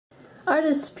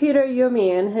Artist Peter Yumi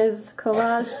in his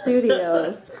collage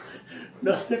studio.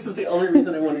 No, this is the only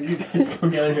reason I wanted you guys to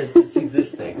come down here is to see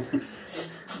this thing.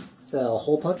 Is that a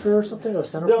hole puncher or something? Or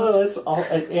center punch? No, it's all.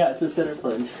 Yeah, it's a center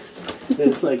punch.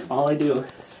 It's like all I do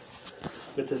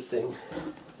with this thing.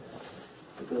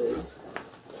 Look at this.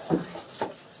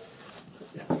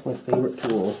 It's my favorite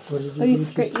tool. What did Oh, you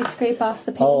scrape off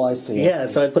the paint? Oh, I see. Yeah,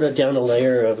 so I put down a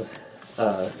layer of.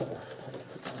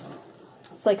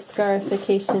 It's like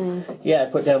scarification. Yeah, I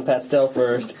put down pastel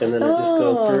first, and then I just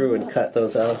go through and cut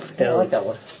those out. Yeah, I like that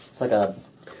one. It's like a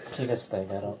penis thing.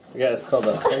 I don't. Yeah, it's called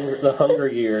the Hunger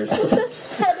Years.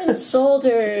 Head and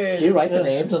shoulders. Do you write the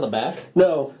names on the back?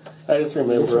 No, I just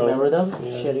remember You just remember them?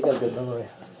 Yeah. Shit, you got a good memory.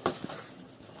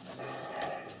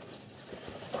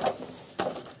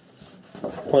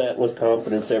 Plant with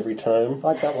confidence every time.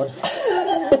 I like that one.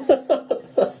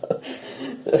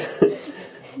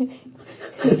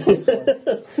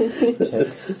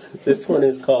 This one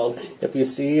is called if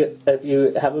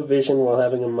you have a vision while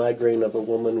having a migraine of a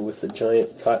woman with a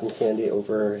giant cotton candy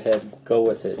over her head, go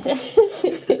with it.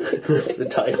 That's the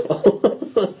title.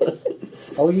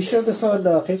 Oh, you showed this on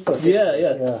Facebook.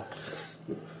 Yeah.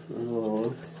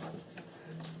 Oh.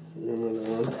 Another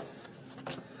one.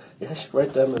 Yeah, I should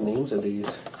write down the names of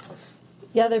these.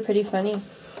 Yeah, they're pretty funny.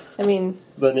 I mean,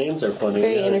 The names are funny.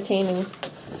 very yeah. entertaining.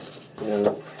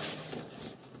 Yeah.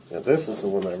 Yeah, this is the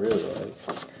one I really like.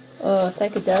 Oh,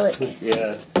 psychedelic.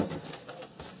 Yeah.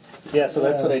 Yeah, so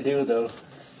that's what I do, though.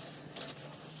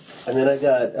 And then I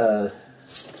got,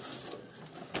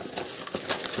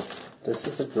 this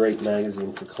is a great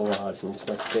magazine for collage, and it's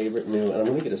my favorite new, and I'm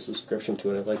going to get a subscription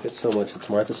to it. I like it so much. It's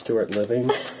Martha Stewart Living.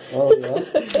 Oh, yeah?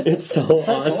 It's so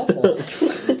awesome.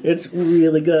 It's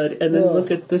really good. And then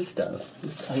look at this stuff.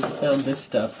 I found this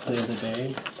stuff the other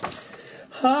day.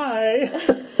 Hi!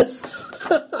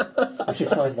 How'd you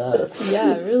find that?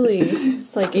 Yeah, really.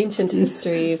 It's like ancient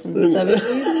history from the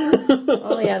 70s.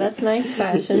 Oh, yeah, that's nice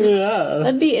fashion. Yeah.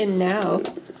 That'd be in now.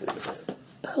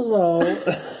 Hello. Well,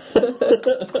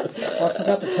 I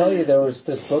forgot to tell you there was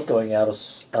this book going out of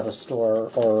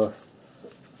store,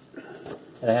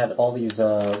 and I had all these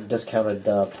discounted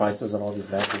prices on all these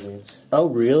magazines. Oh,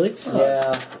 really?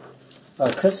 Yeah.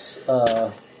 Chris,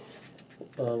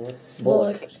 what's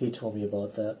Bullock? He told me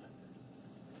about that.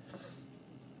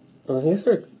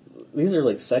 These are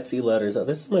like sexy letters.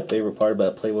 This is my favorite part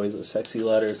about Playboy is the sexy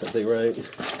letters that they write.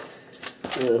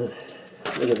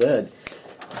 Look at that.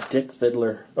 Dick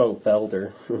Fiddler. Oh,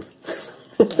 Felder.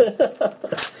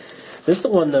 This is the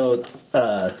one, though,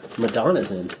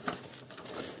 Madonna's in.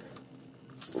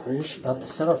 Where is she? Not the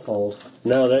centerfold.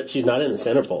 No, she's not in the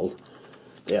centerfold.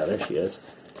 Yeah, there she is.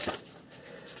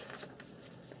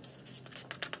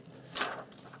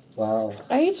 Wow.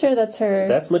 Are you sure that's her?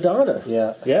 That's Madonna.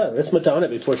 Yeah. Yeah, that's Madonna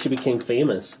before she became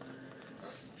famous.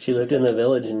 She lived in the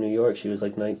Village in New York. She was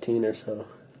like 19 or so.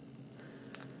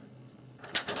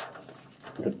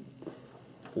 Look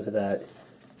at that.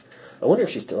 I wonder if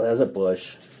she still has a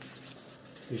bush.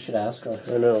 You should ask her.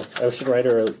 I know. I should write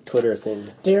her a Twitter thing.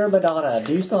 Dear Madonna,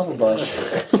 do you still have a bush?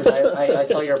 Because I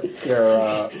saw your Do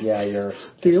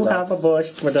you have a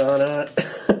bush, Madonna?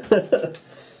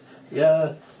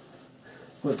 Yeah.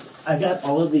 Look, I got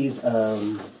all of these,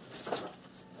 what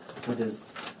is,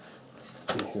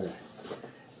 here,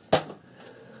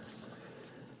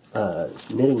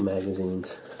 knitting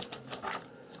magazines.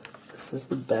 This is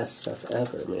the best stuff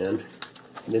ever, man.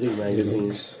 Knitting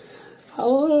magazines.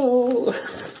 Hello!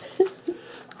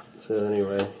 So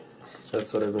anyway,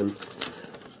 that's what I've been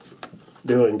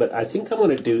doing. But I think I'm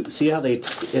going to do, see how they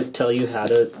tell you how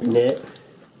to knit?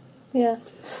 Yeah.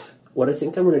 What I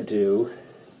think I'm going to do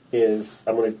is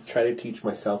I'm going to try to teach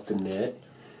myself to knit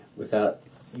without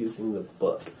using the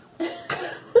book.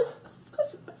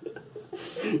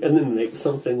 And then make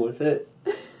something with it.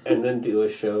 And then do a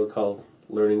show called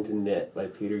Learning to Knit by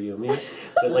Peter Yumi.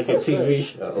 But like a TV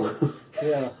show.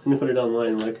 Yeah. And put it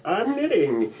online like, I'm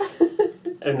knitting!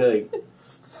 And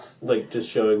like just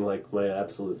showing like my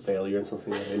absolute failure and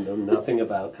something that I know nothing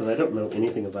about. Because I don't know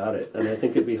anything about it. And I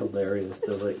think it'd be hilarious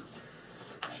to like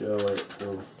show it.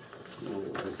 Anyway.